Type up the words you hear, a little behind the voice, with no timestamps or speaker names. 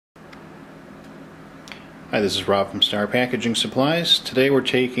Hi, this is Rob from Star Packaging Supplies. Today we're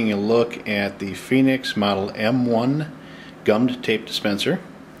taking a look at the Phoenix Model M1 gummed tape dispenser,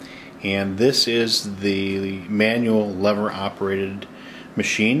 and this is the manual lever operated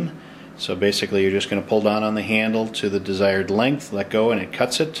machine. So basically you're just going to pull down on the handle to the desired length, let go, and it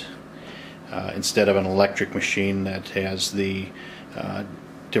cuts it, instead of an electric machine that has the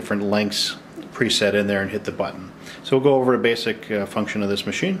different lengths preset in there and hit the button. So we'll go over the basic function of this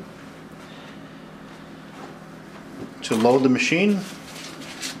machine. To load the machine,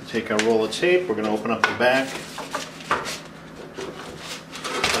 take our roll of tape, we're going to open up the back,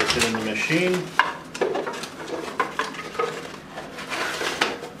 place it in the machine,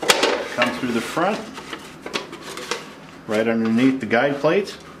 come through the front, right underneath the guide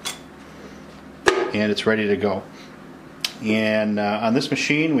plate, and it's ready to go. And on this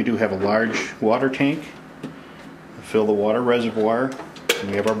machine we do have a large water tank, fill the water reservoir,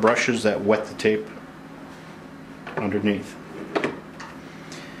 and we have our brushes that wet the tape underneath.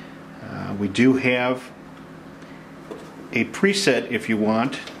 We do have a preset if you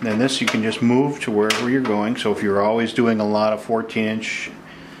want, and this you can just move to wherever you're going. So if you're always doing a lot of 14-inch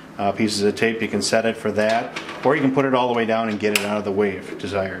pieces of tape, you can set it for that, or you can put it all the way down and get it out of the way if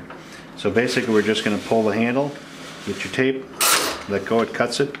desired. So basically we're just going to pull the handle, get your tape, let go, it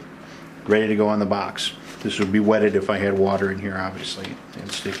cuts it, ready to go on the box. This would be wetted if I had water in here, obviously,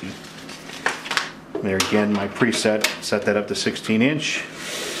 and sticky. There again, my preset, set that up to 16-inch,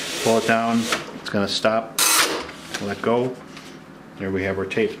 pull it down, it's going to stop, let go, there we have our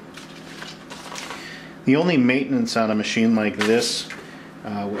tape. The only maintenance on a machine like this,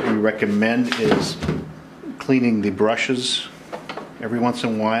 what we recommend is cleaning the brushes every once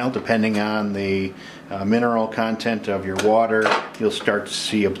in a while. Depending on the mineral content of your water, you'll start to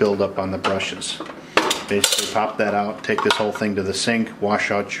see a buildup on the brushes. Basically pop that out, take this whole thing to the sink,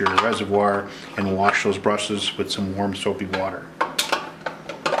 wash out your reservoir, and wash those brushes with some warm soapy water.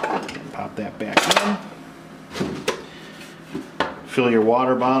 And pop that back in. Fill your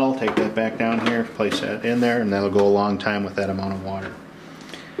water bottle, take that back down here, place that in there, and that'll go a long time with that amount of water.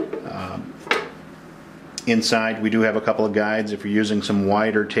 Inside we do have a couple of guides. If you're using some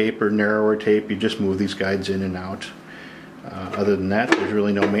wider tape or narrower tape, you just move these guides in and out. Other than that, there's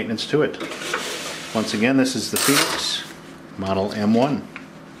really no maintenance to it. Once again, this is the Phoenix Model M1.